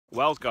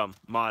Welcome,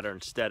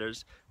 modern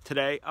steaders.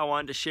 Today I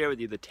wanted to share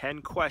with you the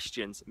 10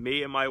 questions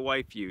me and my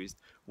wife used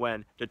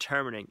when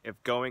determining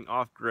if going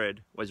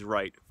off-grid was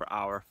right for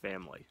our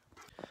family.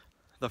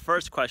 The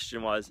first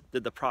question was,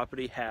 did the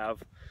property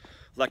have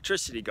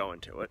electricity going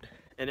to it?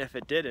 And if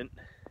it didn't,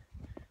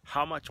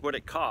 how much would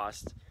it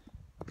cost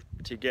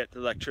to get the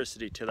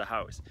electricity to the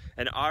house?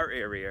 In our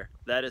area,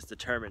 that is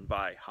determined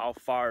by how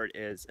far it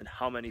is and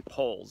how many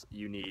poles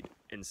you need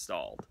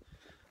installed.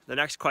 The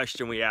next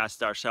question we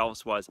asked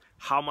ourselves was,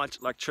 how much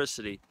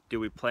electricity do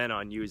we plan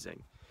on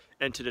using?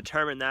 And to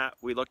determine that,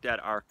 we looked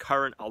at our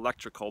current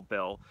electrical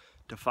bill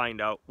to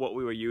find out what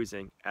we were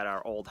using at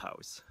our old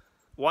house.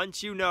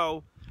 Once you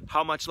know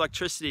how much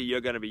electricity you're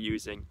going to be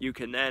using, you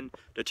can then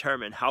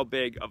determine how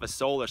big of a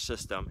solar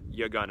system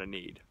you're going to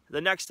need.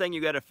 The next thing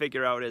you got to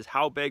figure out is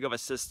how big of a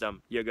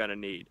system you're going to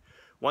need.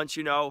 Once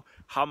you know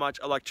how much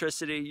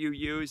electricity you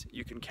use,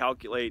 you can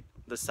calculate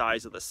the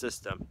size of the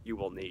system you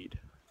will need.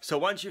 So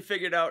once you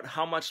figured out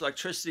how much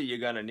electricity you're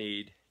going to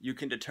need, you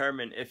can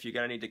determine if you're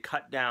going to need to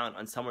cut down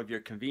on some of your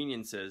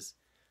conveniences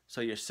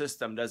so your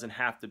system doesn't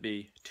have to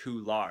be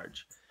too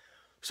large.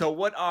 So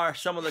what are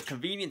some of the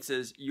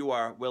conveniences you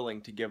are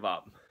willing to give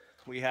up?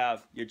 We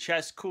have your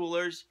chest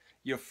coolers,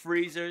 your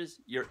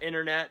freezers, your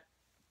internet,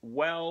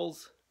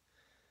 wells,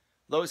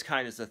 those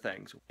kinds of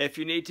things. If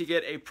you need to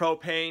get a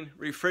propane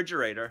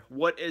refrigerator,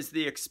 what is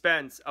the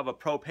expense of a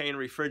propane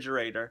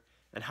refrigerator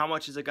and how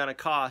much is it going to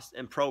cost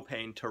in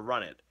propane to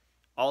run it?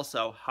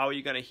 Also, how are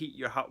you going to heat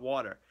your hot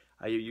water?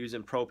 Are you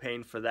using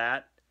propane for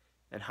that?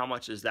 And how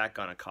much is that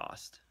going to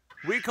cost?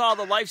 We call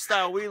the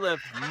lifestyle we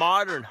live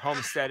modern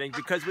homesteading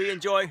because we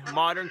enjoy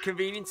modern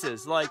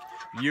conveniences like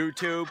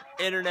YouTube,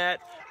 internet,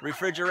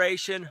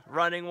 refrigeration,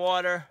 running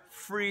water,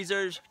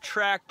 freezers,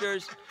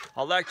 tractors,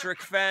 electric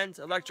fence,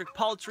 electric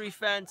poultry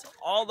fence.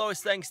 All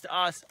those things to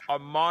us are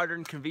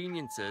modern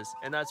conveniences,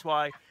 and that's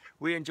why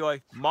we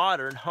enjoy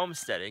modern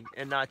homesteading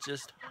and not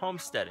just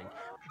homesteading.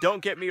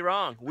 Don't get me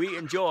wrong, we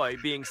enjoy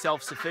being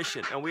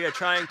self-sufficient, and we are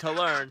trying to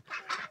learn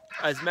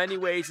as many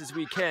ways as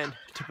we can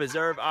to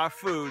preserve our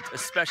foods,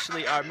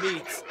 especially our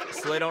meats,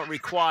 so they don't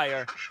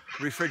require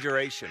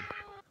refrigeration.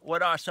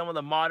 What are some of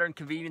the modern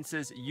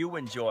conveniences you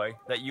enjoy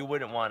that you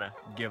wouldn't want to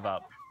give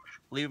up?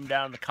 Leave them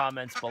down in the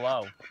comments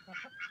below.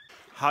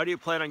 How do you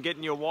plan on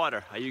getting your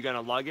water? Are you going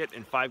to lug it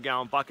in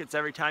 5-gallon buckets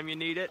every time you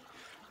need it?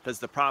 Does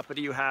the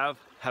property you have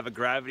a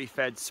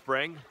gravity-fed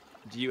spring?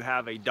 Do you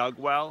have a dug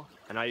well?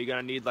 And are you going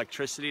to need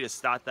electricity to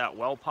start that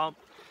well pump?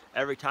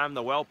 Every time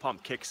the well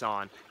pump kicks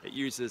on, it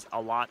uses a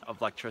lot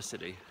of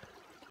electricity.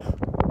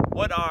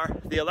 What are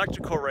the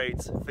electrical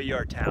rates for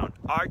your town?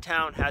 Our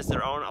town has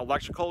their own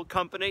electrical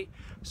company,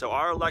 so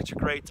our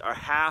electric rates are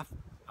half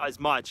as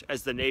much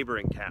as the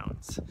neighboring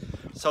towns.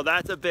 So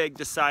that's a big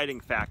deciding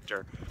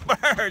factor.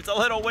 It's a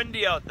little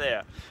windy out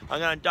there.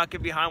 I'm going to duck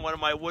it behind one of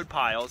my wood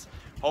piles.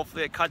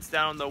 Hopefully it cuts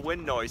down the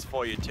wind noise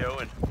for you too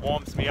and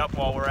warms me up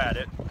while we're at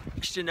it.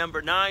 Question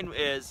number 9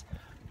 is,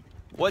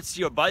 what's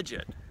your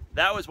budget?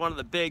 That was one of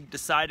the big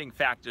deciding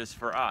factors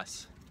for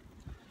us.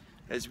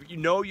 As you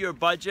know your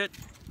budget,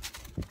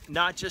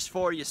 not just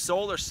for your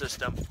solar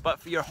system, but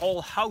for your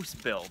whole house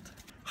build.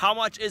 How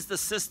much is the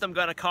system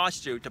going to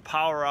cost you to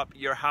power up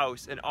your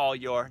house and all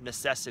your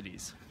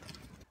necessities?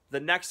 The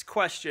next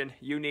question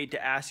you need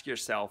to ask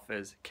yourself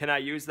is, can I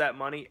use that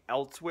money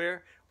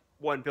elsewhere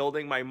when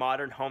building my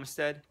modern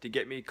homestead to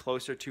get me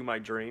closer to my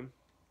dream?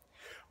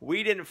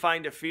 We didn't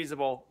find it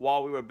feasible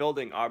while we were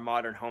building our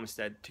modern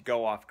homestead to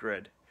go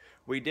off-grid.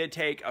 We did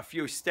take a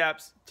few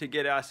steps to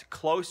get us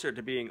closer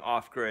to being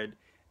off-grid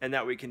and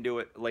that we can do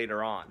it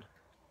later on.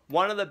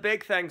 One of the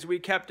big things we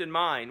kept in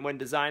mind when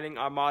designing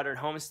our modern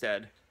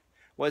homestead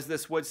was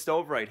this wood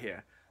stove right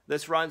here.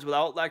 This runs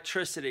without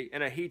electricity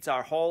and it heats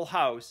our whole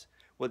house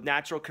with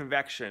natural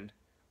convection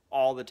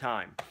all the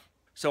time.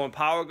 So when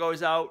power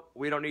goes out,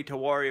 we don't need to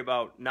worry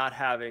about not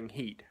having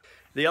heat.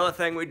 The other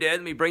thing we did,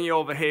 let me bring you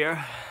over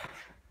here,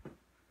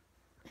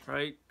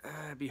 right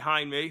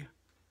behind me.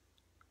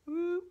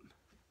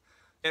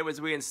 It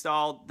was we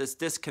installed this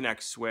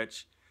disconnect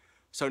switch.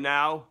 So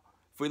now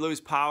if we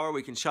lose power,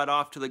 we can shut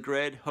off to the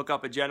grid, hook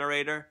up a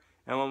generator,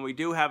 and when we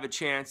do have a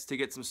chance to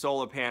get some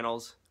solar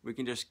panels, we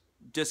can just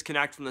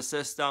disconnect from the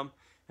system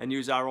and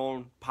use our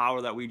own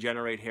power that we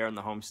generate here in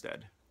the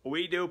homestead.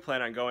 We do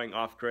plan on going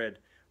off-grid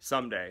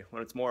someday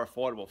when it's more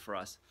affordable for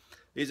us.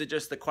 These are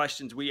just the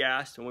questions we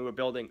asked when we were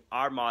building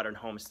our modern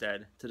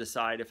homestead to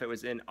decide if it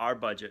was in our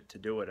budget to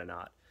do it or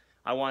not.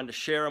 I wanted to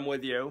share them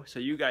with you so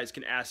you guys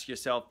can ask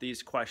yourself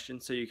these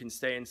questions so you can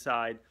stay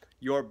inside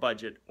your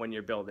budget when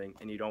you're building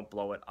and you don't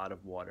blow it out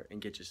of water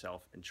and get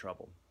yourself in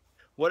trouble.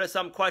 What are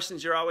some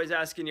questions you're always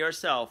asking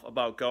yourself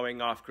about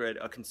going off-grid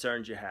or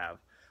concerns you have?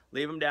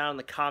 Leave them down in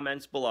the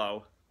comments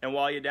below. And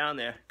while you're down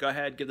there, go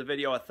ahead, give the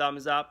video a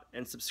thumbs up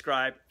and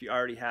subscribe if you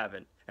already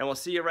haven't. And we'll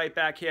see you right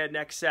back here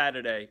next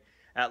Saturday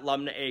at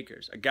Lumna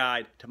Acres, a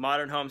guide to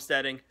modern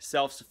homesteading,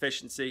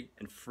 self-sufficiency,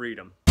 and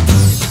freedom.